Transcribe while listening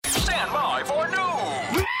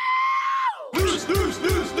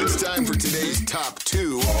Time for today's top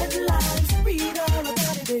two Headlines. Read all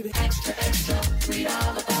about it, baby. Extra, extra. Read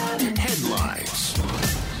all about it. headlines.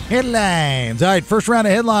 Headlines. All right, first round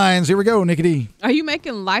of headlines. Here we go, Nikki D. Are you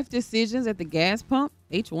making life decisions at the gas pump?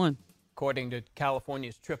 H1. According to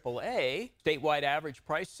California's AAA, statewide average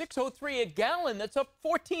price $6.03 a gallon. That's up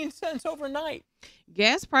 14 cents overnight.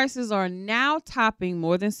 Gas prices are now topping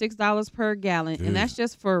more than $6 per gallon, and that's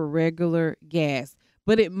just for regular gas.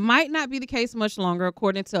 But it might not be the case much longer,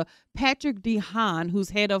 according to Patrick DeHaan, who's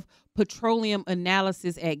head of petroleum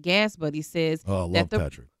analysis at Gas Buddy, says Oh, I love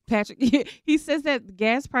Patrick. He says that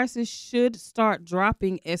gas prices should start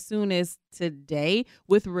dropping as soon as today,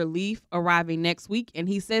 with relief arriving next week. And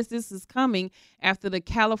he says this is coming after the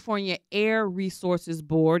California Air Resources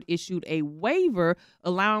Board issued a waiver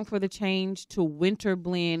allowing for the change to winter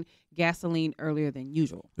blend gasoline earlier than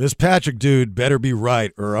usual. This Patrick dude better be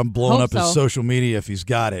right, or I'm blowing Hope up his so. social media if he's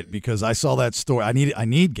got it, because I saw that story. I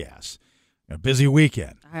need gas. A busy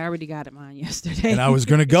weekend. I already got it mine yesterday. And I was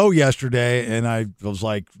going to go yesterday, and I was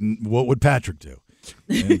like, what would Patrick do?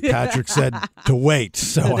 And Patrick said to wait.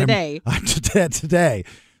 So today. Today.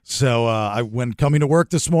 So when coming to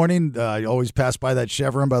work this morning, I always pass by that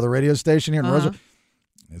Chevron by the radio station here in Roosevelt.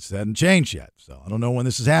 It hadn't changed yet. So I don't know when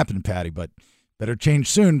this is happening, Patty, but better change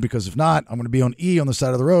soon, because if not, I'm going to be on E on the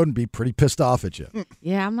side of the road and be pretty pissed off at you.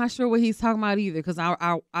 Yeah, I'm not sure what he's talking about either, because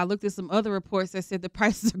I looked at some other reports that said the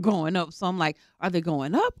prices are going up. So I'm like, are they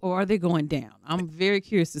going up or are they going down? I'm very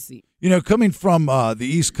curious to see. You know, coming from the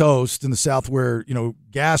East Coast in the South, where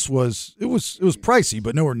gas was pricey,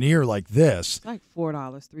 but nowhere near like this. It's like $4,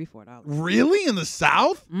 $4. Really? In the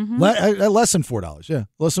South? Mm-hmm. Less than $4. Yeah,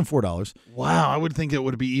 less than $4. Wow, I would think it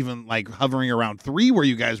would be even like hovering around $3 where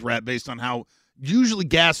you guys were at, based on how usually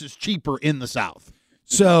gas is cheaper in the South.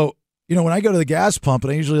 So, when I go to the gas pump,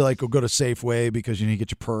 and I usually will go to Safeway, because you get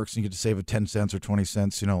your perks and you get to save a 10 cents or 20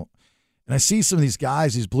 cents, and I see some of these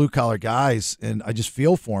guys, these blue collar guys, and I just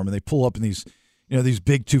feel for them, and they pull up in these, these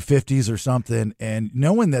big 250s or something, and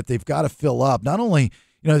knowing that they've got to fill up, not only,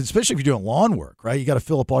 especially if you're doing lawn work, right? You got to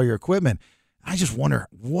fill up all your equipment. I just wonder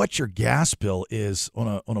what your gas bill is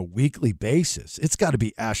on a weekly basis. It's got to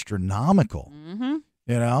be astronomical. Mm-hmm.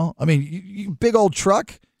 I mean, you big old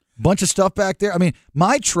truck, bunch of stuff back there. I mean,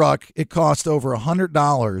 my truck, it cost over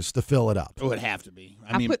 $100 to fill it up. It would have to be.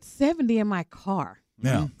 I put 70 in my car.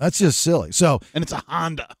 Yeah, that's just silly. So, and it's a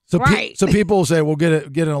Honda. So, right. So people will say, "Well, get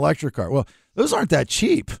an electric car." Well, those aren't that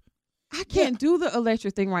cheap. I can't do the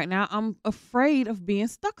electric thing right now. I'm afraid of being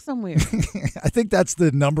stuck somewhere. I think that's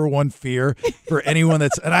the number one fear for anyone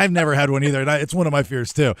and I've never had one either. And it's one of my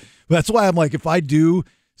fears too. But that's why I'm like, if I do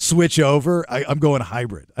switch over, I'm going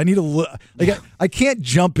hybrid. I need I can't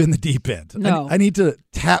jump in the deep end. No. I need to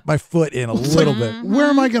tap my foot in a little bit. Where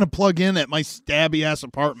am I going to plug in at my stabby ass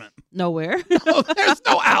apartment? Nowhere. Oh, there's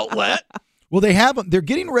no outlet. Well, they have. They're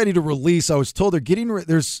getting ready to release. I was told they're getting.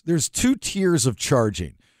 There's two tiers of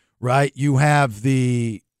charging, right? You have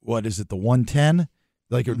the the 110,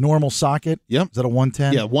 like a normal socket. Yep. Is that a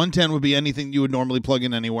 110? Yeah, 110 would be anything you would normally plug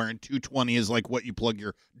in anywhere, and 220 is like what you plug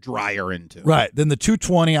your dryer into. Right. Then the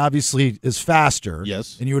 220 obviously is faster.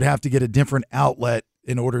 Yes. And you would have to get a different outlet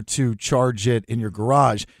in order to charge it in your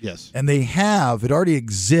garage. Yes. And it already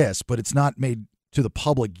exists, but it's not made to the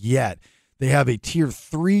public yet. They have a tier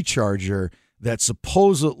 3 charger that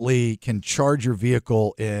supposedly can charge your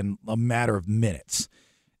vehicle in a matter of minutes.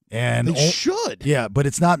 And They should. Yeah, but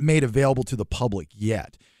it's not made available to the public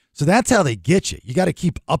yet. So that's how they get you. You got to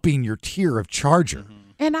keep upping your tier of charger. Mm-hmm.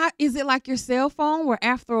 And is it like your cell phone where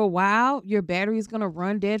after a while your battery is going to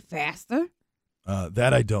run dead faster?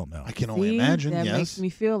 That I don't know. I can only imagine, that yes. makes me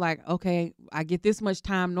feel like, okay, I get this much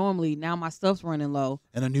time normally. Now my stuff's running low.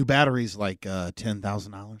 And a new battery's like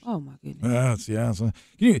 $10,000. Oh, my goodness. Yeah. So,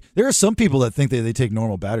 there are some people that think they take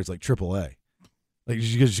normal batteries like AAA. Like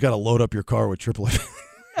you just got to load up your car with AAA.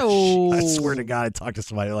 Oh. I swear to God, I talked to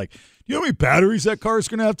somebody like, do you know how many batteries that car is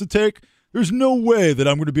going to have to take? There's no way that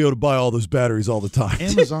I'm going to be able to buy all those batteries all the time.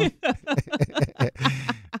 Amazon.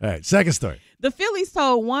 All right, second story. The Phillies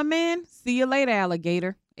told one man, "See you later,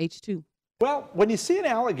 alligator." H2. Well, when you see an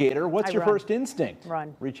alligator, what's I your run. first instinct?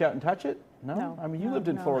 Run. Reach out and touch it? No. I mean, you No, lived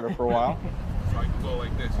in no. Florida for a while. So I can go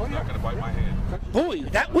like this. It's not going to bite my hand. Boy,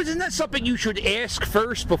 wasn't that something you should ask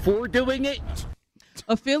first before doing it?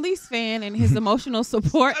 A Phillies fan and his emotional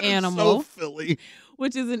support animal, So Philly.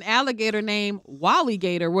 which is an alligator named Wally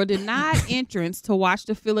Gator, were denied entrance to watch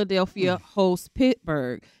the Philadelphia host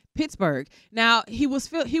Pittsburgh. Now, he was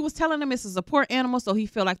telling them it's a support animal, so he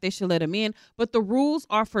felt like they should let him in. But the rules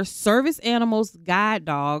are for service animals, guide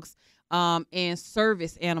dogs, and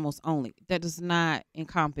service animals only. That does not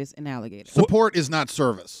encompass an alligator. Support is not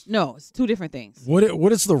service. No, it's two different things.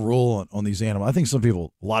 What is the rule on these animals? I think a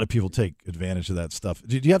lot of people take advantage of that stuff.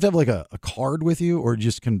 Do you have to have like a card with you, or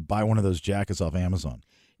just can buy one of those jackets off Amazon?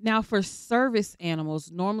 Now, for service animals,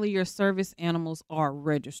 normally your service animals are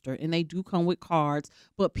registered, and they do come with cards,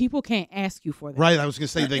 but people can't ask you for them. Right, I was going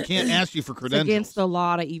to say they can't ask you for It's credentials. against the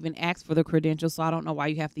law to even ask for the credentials, so I don't know why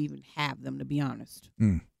you have to even have them, to be honest.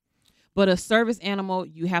 But a service animal,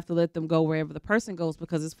 you have to let them go wherever the person goes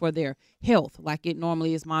because it's for their health. Like it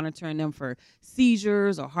normally is monitoring them for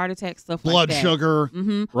seizures or heart attacks, stuff like that. Blood sugar.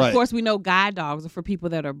 Right. Of course, we know guide dogs are for people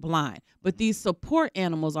that are blind. But these support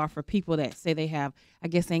animals are for people that say they have, I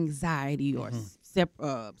guess, anxiety or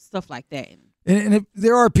stuff like that. And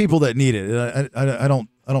there are people that need it. I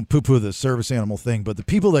don't poo-poo the service animal thing, but the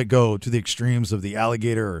people that go to the extremes of the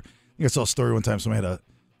alligator, or I think I saw a story one time somebody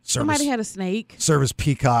had a snake. Service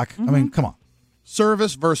peacock. I mean, come on.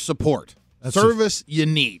 Service versus support. Service you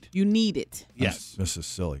need. You need it. Yes. This is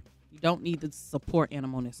silly. You don't need the support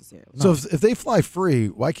animal necessarily. So if they fly free,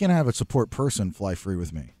 why can't I have a support person fly free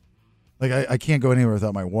with me? Like I can't go anywhere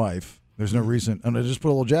without my wife. There's no reason. I'm going to just put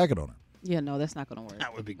a little jacket on her. Yeah, no, that's not going to work.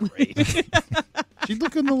 That would be great. She'd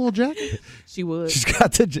look good in a little jacket. She would.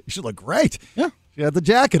 She'd look great. Yeah. She had the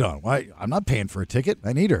jacket on. Why? I'm not paying for a ticket.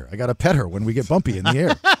 I need her. I got to pet her when we get bumpy in the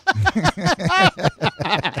air.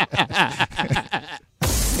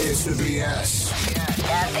 It's the BS.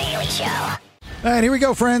 The Bailey Show. All right, here we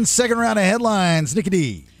go, friends. Second round of headlines. Nikki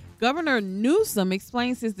D. Governor Newsom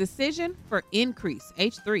explains his decision for increase.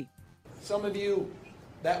 H3. Some of you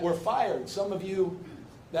that were fired, some of you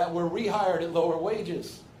that were rehired at lower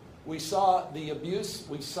wages. We saw the abuse.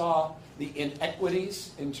 We saw the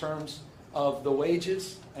inequities in terms of the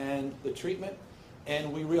wages and the treatment,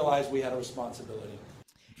 and we realized we had a responsibility.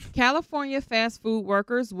 California fast food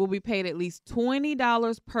workers will be paid at least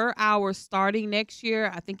 $20 per hour starting next year.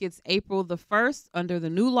 I think it's April the 1st under the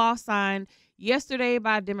new law signed yesterday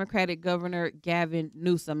by Democratic Governor Gavin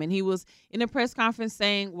Newsom. And he was in a press conference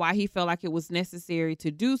saying why he felt like it was necessary to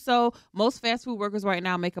do so. Most fast food workers right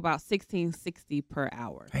now make about $16.60 per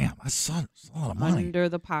hour. Damn, that's a lot of money. Under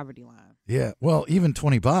the poverty line. Yeah, well, even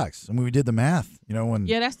 $20. I mean, we did the math,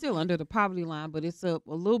 Yeah, that's still under the poverty line, but it's a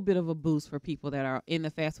little bit of a boost for people that are in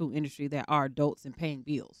the fast food industry that are adults and paying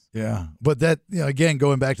bills. Yeah, but that, again,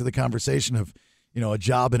 going back to the conversation of, a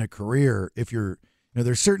job and a career, if you're,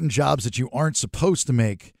 there's certain jobs that you aren't supposed to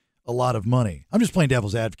make a lot of money. I'm just playing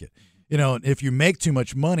devil's advocate. If you make too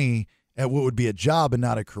much money at what would be a job and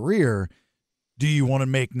not a career, do you want to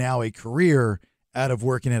make now a career out of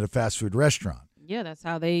working at a fast food restaurant? Yeah, that's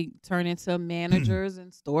how they turn into managers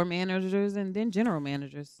and store managers and then general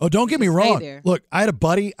managers. Oh, don't get me wrong. There. Look, I had a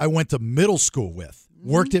buddy I went to middle school with,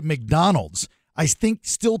 worked at McDonald's. I think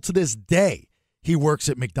still to this day, he works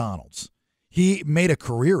at McDonald's. He made a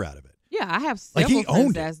career out of it. Yeah, I have several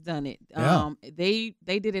friends that's done it. Yeah. They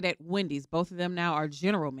did it at Wendy's. Both of them now are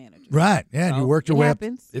general managers. Right. Yeah, and you worked your way up.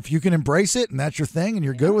 Happens. If you can embrace it and that's your thing and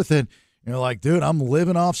you're good with it, you're like, dude, I'm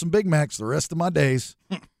living off some Big Macs the rest of my days.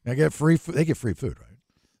 I get free food. They get free food, right?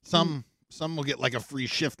 Some will get like a free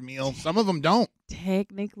shift meal. Some of them don't.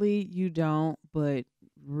 Technically, you don't, but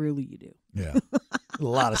really, you do. Yeah, a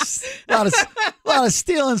lot of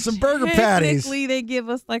stealing some burger patties. Technically, they give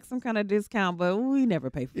us like some kind of discount, but we never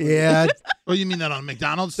pay for it. Yeah. Oh, you mean that on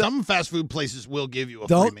McDonald's? Some fast food places will give you a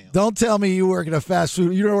free meal. Don't tell me you work at a fast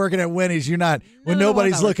food. You're working at Wendy's. You're not. When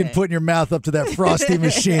nobody's looking, putting your mouth up to that Frosty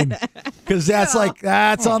machine, because that's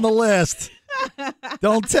on the list.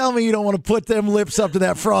 Don't tell me you don't want to put them lips up to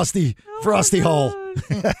that frosty hole.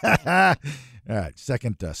 All right,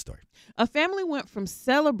 second story. A family went from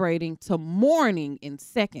celebrating to mourning in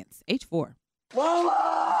seconds. H4.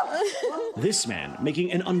 This man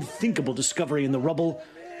making an unthinkable discovery in the rubble,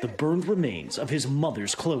 the burned remains of his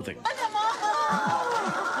mother's clothing.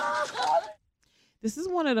 This is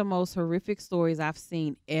one of the most horrific stories I've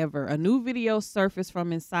seen ever. A new video surfaced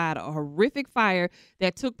from inside a horrific fire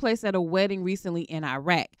that took place at a wedding recently in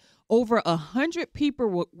Iraq. Over 100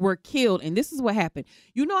 people were killed, and this is what happened.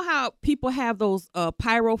 You know how people have those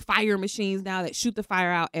pyro fire machines now that shoot the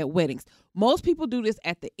fire out at weddings? Most people do this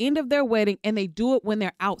at the end of their wedding, and they do it when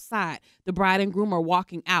they're outside. The bride and groom are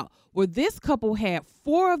walking out. Well, this couple had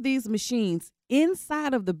 4 of these machines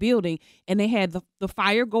inside of the building, and they had the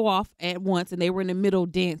fire go off at once, and they were in the middle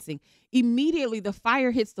dancing. Immediately, the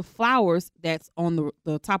fire hits the flowers that's on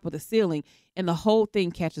the top of the ceiling, and the whole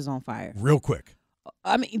thing catches on fire. Real quick.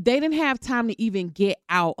 I mean, they didn't have time to even get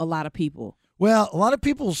out, a lot of people. Well, a lot of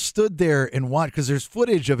people stood there and watched, because there's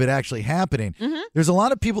footage of it actually happening. There's a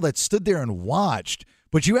lot of people that stood there and watched,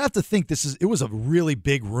 But you have to think it was a really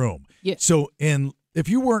big room. Yeah. So if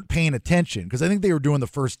you weren't paying attention, because I think they were doing the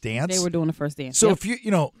first dance. They were doing the first dance. So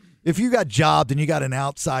Yep. if you got jobbed and you got an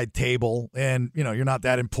outside table and you're not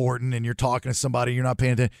that important and you're talking to somebody, you're not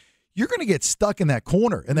paying attention, you're going to get stuck in that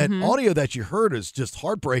corner. And that audio that you heard is just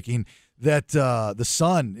heartbreaking. That the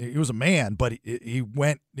son, he was a man, but he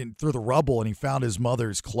went in through the rubble and he found his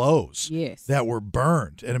mother's clothes that were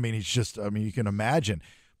burned. And I mean, you can imagine.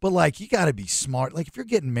 But like, you got to be smart. Like, if you're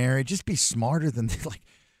getting married, just be smarter than like.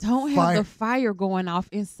 Don't have the fire going off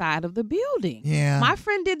inside of the building. Yeah. My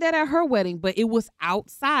friend did that at her wedding, but it was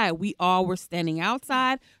outside. We all were standing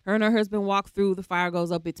outside. Her and her husband walked through. The fire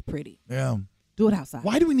goes up. It's pretty. Yeah. Do it outside.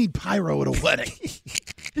 Why do we need pyro at a wedding?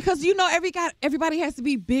 Because everybody has to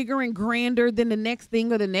be bigger and grander than the next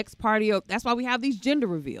thing or the next party. That's why we have these gender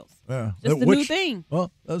reveals. Yeah. Just the new thing.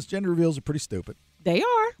 Well, those gender reveals are pretty stupid. They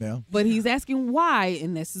are. Yeah. But he's asking why,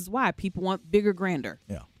 and this is why. People want bigger, grander.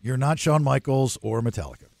 Yeah. You're not Shawn Michaels or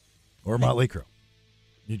Metallica or Motley Crue.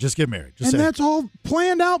 You just get married. Just and say, that's all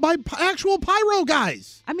planned out by actual pyro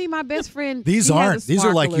guys. I mean, my best friend. These aren't. These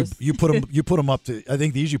are like you put them up to. I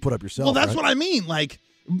think these you put up yourself. Well, that's right? what I mean. Like,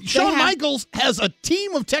 Shawn Michaels has a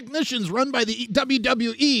team of technicians run by the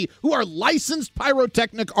WWE who are licensed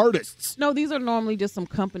pyrotechnic artists. No, these are normally just some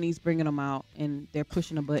companies bringing them out, and they're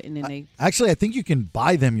pushing a button, and they. Actually, I think you can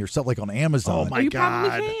buy them yourself, like on Amazon. Oh my you God!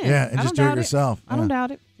 Probably can. Yeah, and just do it yourself. I don't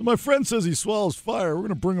doubt it. My friend says he swallows fire. We're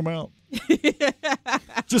gonna bring him out.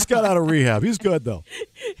 Just got out of rehab. He's good though.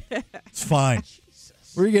 It's fine.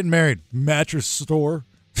 Where are you getting married? Mattress store.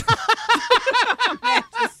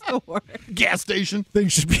 Gas station.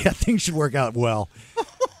 Things should work out well.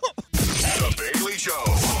 The Bailey Show.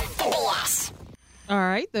 All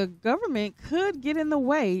right, the government could get in the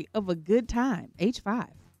way of a good time. H5.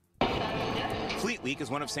 Fleet Week is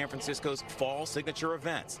one of San Francisco's fall signature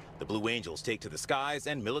events. The Blue Angels take to the skies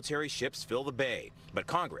and military ships fill the bay. But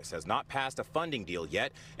Congress has not passed a funding deal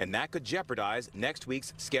yet, and that could jeopardize next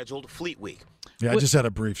week's scheduled Fleet Week. Yeah, I just had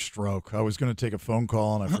a brief stroke. I was going to take a phone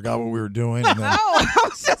call, and I forgot what we were doing. And then, I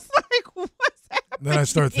was just like, what's happening? Then I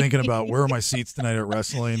started thinking about where are my seats tonight at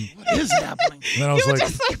wrestling. What is happening? And then I was you were like,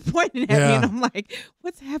 just like pointing at me, and I'm like,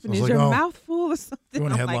 what's happening? Is like, your oh, mouth full or something?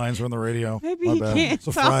 doing I'm headlines on the radio. maybe My he bad. can't It's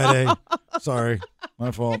a talk. Friday. Sorry.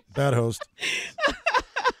 My fault. Bad host.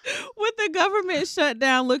 With the government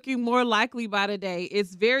shutdown looking more likely by today,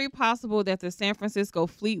 it's very possible that the San Francisco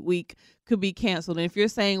Fleet Week could be canceled. And if you're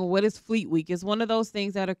saying, what is Fleet Week? It's one of those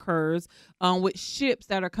things that occurs with ships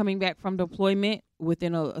that are coming back from deployment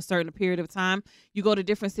within a certain period of time. You go to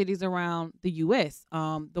different cities around the U.S.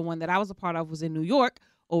 The one that I was a part of was in New York.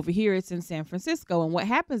 Over here, it's in San Francisco. And what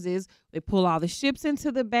happens is they pull all the ships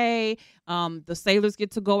into the bay. The sailors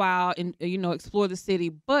get to go out and, explore the city.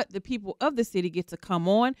 But the people of the city get to come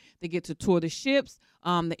on. They get to tour the ships.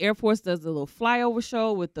 The Air Force does a little flyover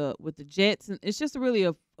show with the jets. And it's just really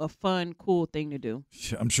a fun, cool thing to do.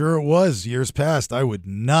 I'm sure it was years past. I would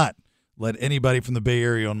not let anybody from the Bay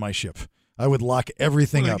Area on my ship. I would lock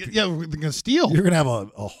everything up. Yeah, we're going to steal. You're going to have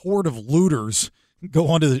a horde of looters go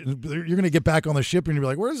onto you're going to get back on the ship and you're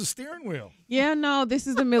like, where's the steering wheel? Yeah, no, this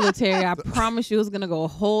is the military. I promise you it's going to go a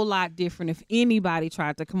whole lot different if anybody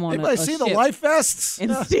tried to come on Anybody see the life vests?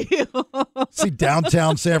 And steal. See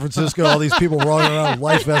downtown San Francisco, all these people rolling around with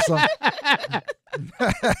life vests on.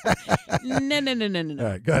 No. All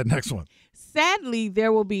right, go ahead. Next one. Sadly,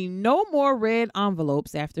 there will be no more red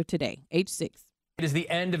envelopes after today. H6. It is the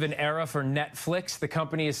end of an era for Netflix. The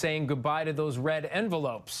company is saying goodbye to those red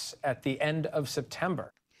envelopes at the end of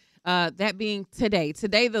September. That being today.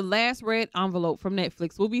 Today, the last red envelope from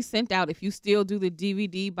Netflix will be sent out if you still do the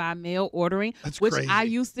DVD by mail ordering, which crazy. I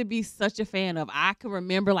used to be such a fan of. I can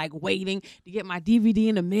remember waiting to get my DVD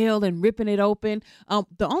in the mail and ripping it open.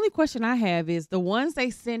 The only question I have is the ones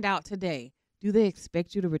they send out today, do they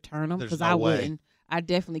expect you to return them? Because I wouldn't. I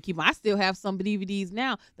definitely keep them. I still have some DVDs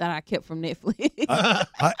now that I kept from Netflix.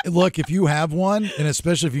 Look, if you have one, and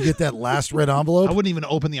especially if you get that last red envelope. I wouldn't even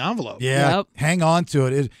open the envelope. Yeah, hang on to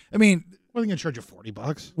it. What are they going to charge you,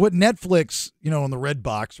 $40? What Netflix, in the red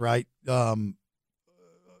box, right,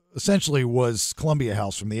 essentially was Columbia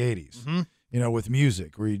House from the 80s, with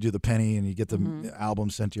music, where you do the penny and you get the album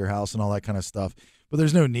sent to your house and all that kind of stuff. But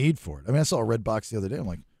there's no need for it. I mean, I saw a red box the other day. I'm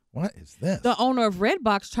like, what is this? The owner of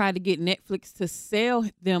Redbox tried to get Netflix to sell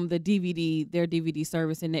them their DVD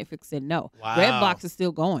service, and Netflix said no. Wow. Redbox is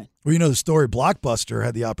still going. Well, the story, Blockbuster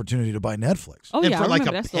had the opportunity to buy Netflix. Oh, And yeah, for I like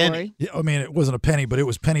remember a that penny. story. Yeah, I mean, it wasn't a penny, but it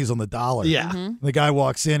was pennies on the dollar. Yeah. The guy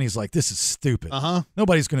walks in, he's like, this is stupid. Uh-huh.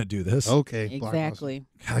 Nobody's going to do this. Okay. Exactly.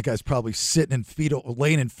 God, that guy's probably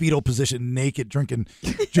laying in fetal position, naked, drinking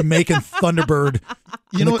Jamaican Thunderbird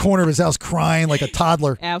in the corner of his house, crying like a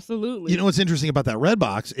toddler. Absolutely. You know what's interesting about that red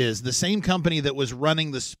box is the same company that was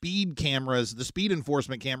running the speed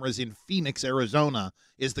enforcement cameras in Phoenix, Arizona,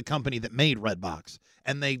 is the company that made Redbox.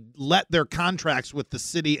 And they let their contracts with the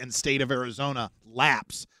city and state of Arizona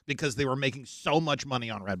lapse because they were making so much money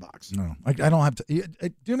on Redbox. No, I don't have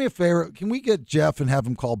to. Do me a favor. Can we get Jeff and have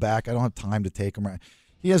him call back? I don't have time to take him.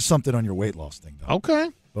 He has something on your weight loss thing, though. Okay.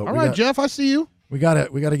 All right, Jeff, I see you. We got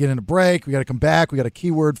to get in a break. We got to come back. We got a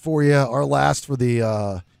keyword for you. Our last for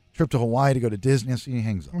the trip to Hawaii to go to Disney. I see he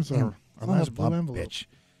hangs up. What's our last blue envelope? Bitch.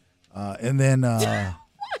 And then,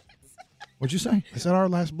 what'd you say? I said our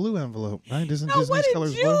last blue envelope, right? Isn't No, Disney's what did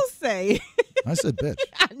colors you blue? say? I said bitch.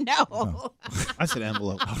 No. Oh. I said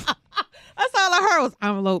envelope. That's all I heard was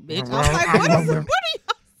envelope, bitch. I was like, what are you saying?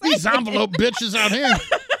 These envelope bitches out here.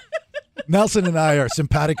 Nelson and I are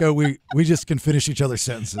simpatico. We just can finish each other's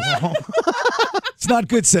sentences. It's not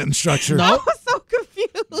good sentence structure. I was so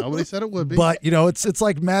confused. Nobody said it would be. But, it's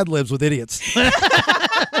like Mad Libs with idiots. That's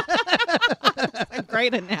a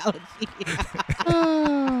great analogy.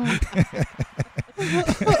 The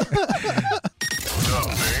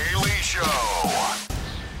Bailey Show.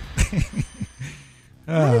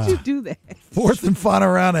 How did you do that? Fourth and final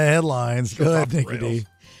round of headlines. Go ahead, Nikki D.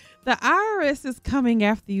 The IRS is coming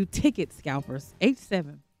after you ticket scalpers.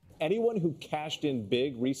 H7. Anyone who cashed in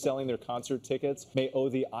big reselling their concert tickets may owe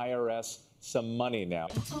the IRS some money now.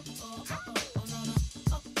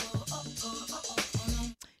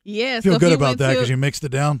 Yeah, Feel so good about that because you mixed it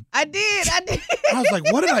down. I did. I was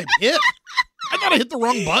like, what did I hit? I thought I hit the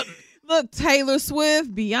wrong button. Look, Taylor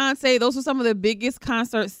Swift, Beyonce, those are some of the biggest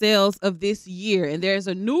concert sales of this year. And there's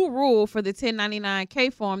a new rule for the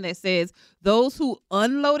 1099K form that says those who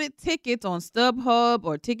unloaded tickets on StubHub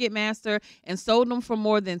or Ticketmaster and sold them for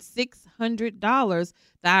more than $600,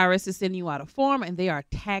 the IRS is sending you out a form and they are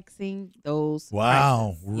taxing those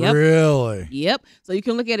Wow, prices. Yep. really? Yep. So you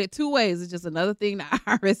can look at it two ways. It's just another thing the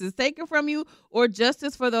IRS is taking from you, or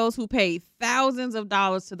justice for those who paid thousands of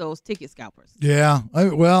dollars to those ticket scalpers. Yeah.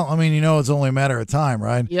 It's only a matter of time,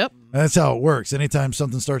 right? Yep. That's how it works. Anytime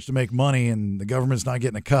something starts to make money and the government's not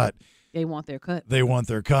getting a cut, they want their cut. They want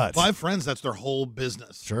their cut. Well, I have friends, that's their whole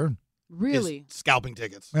business. Sure. Really? Is scalping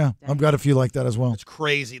tickets. Yeah, I've got a few like that as well. It's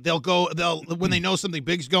crazy. They'll when they know something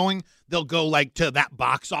big's going, they'll go like to that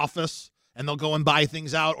box office and they'll go and buy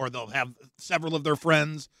things out, or they'll have several of their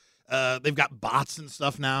friends. They've got bots and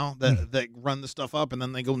stuff now that run the stuff up, and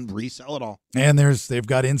then they go and resell it all. And they've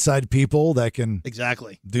got inside people that can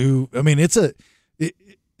do. I mean,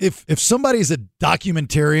 if somebody's a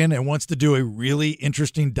documentarian and wants to do a really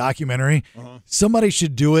interesting documentary, somebody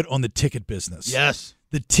should do it on the ticket business. Yes.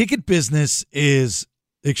 The ticket business can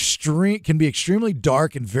be extremely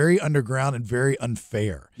dark and very underground and very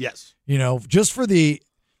unfair. Yes. Just for the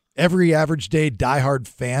every average day diehard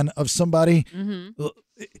fan of somebody. Mm-hmm.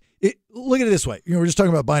 Look at it this way. We're just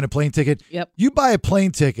talking about buying a plane ticket. Yep. You buy a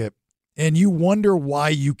plane ticket and you wonder why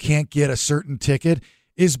you can't get a certain ticket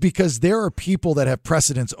is because there are people that have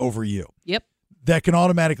precedence over you. Yep. That can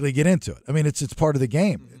automatically get into it. I mean, it's part of the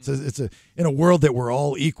game. It's in a world that we're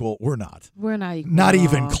all equal. We're not. We're not equal. Not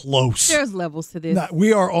even close. There's levels to this.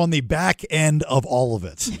 We are on the back end of all of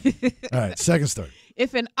it. All right, second story.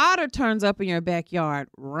 If an otter turns up in your backyard,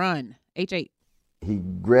 run. H8. He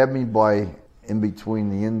grabbed me by in between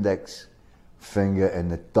the index finger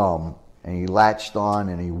and the thumb, and he latched on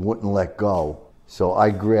and he wouldn't let go. So I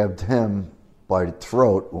grabbed him by the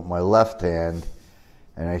throat with my left hand,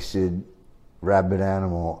 and I said, "Rabid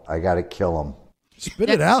animal, I got to kill him."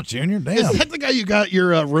 Spit it out, Junior. Damn. Is that the guy you got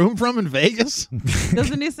your room from in Vegas?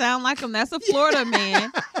 Doesn't it sound like him? That's a Florida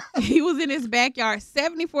man. He was in his backyard,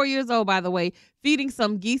 74 years old, by the way, feeding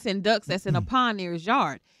some geese and ducks that's in a pond near his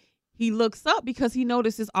yard. He looks up because he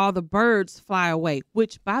notices all the birds fly away,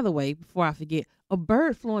 which, by the way, before I forget, a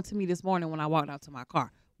bird flew into me this morning when I walked out to my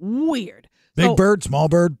car. Weird. Big bird, small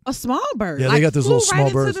bird? A small bird. Yeah, they got those flew little small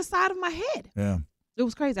right birds. into the side of my head. Yeah. It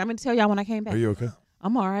was crazy. I'm going to tell y'all when I came back. Are you okay?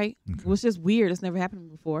 I'm all right. Okay. It was just weird. It's never happened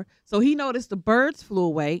before. So he noticed the birds flew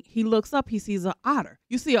away. He looks up. He sees an otter.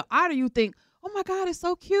 You see an otter, you think, oh, my God, it's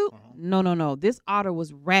so cute. No. This otter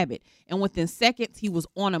was rabid. And within seconds, he was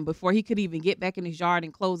on him before he could even get back in his yard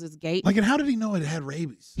and close his gate. And how did he know it had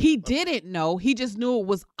rabies? He didn't know. He just knew it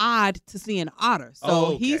was odd to see an otter.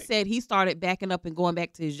 So he said he started backing up and going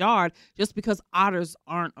back to his yard just because otters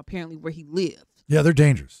aren't apparently where he lived. Yeah, they're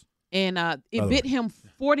dangerous. And it bit him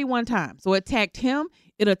 41 times. So it attacked him.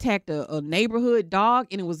 It attacked a neighborhood dog,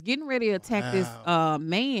 and it was getting ready to attack this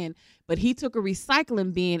man. But he took a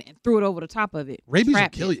recycling bin and threw it over the top of it. Rabies will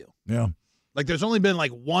kill you. Yeah. Like there's only been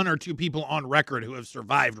like 1 or 2 people on record who have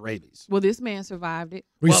survived rabies. Well, this man survived it.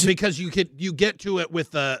 Well, because you get to it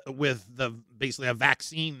with the basically a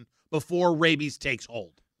vaccine before rabies takes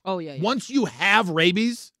hold. Oh yeah. Once you have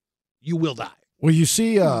rabies, you will die. Well, you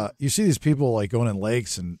see these people like going in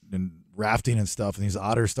lakes and rafting and stuff, and these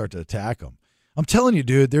otters start to attack them. I'm telling you,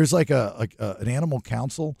 dude, there's like an animal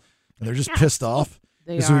council, and they're just pissed off.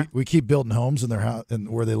 Because we keep building homes in their house and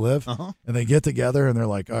where they live, and they get together and they're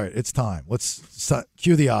like, "All right, it's time. Let's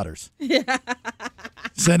cue the otters.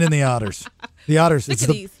 Send in the otters. The otters. It's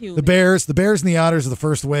the bears. The bears and the otters are the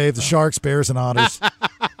first wave. The sharks, bears, and otters.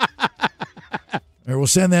 Or we'll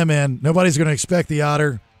send them in. Nobody's going to expect the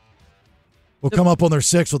otter. We'll come up on their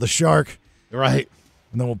 6 with a shark, right?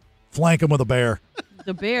 And then we'll flank them with a bear.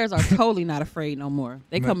 The bears are totally not afraid no more.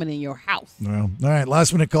 They coming in your house. Well, all right.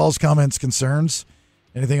 Last minute calls, comments, concerns.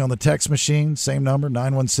 Anything on the text machine, same number,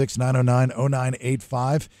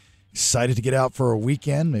 916-909-0985. Excited to get out for a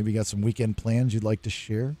weekend. Maybe you got some weekend plans you'd like to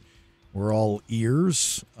share. We're all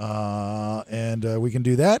ears, and we can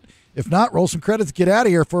do that. If not, roll some credits, get out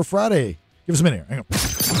of here for a Friday. Give us a minute here. Hang on.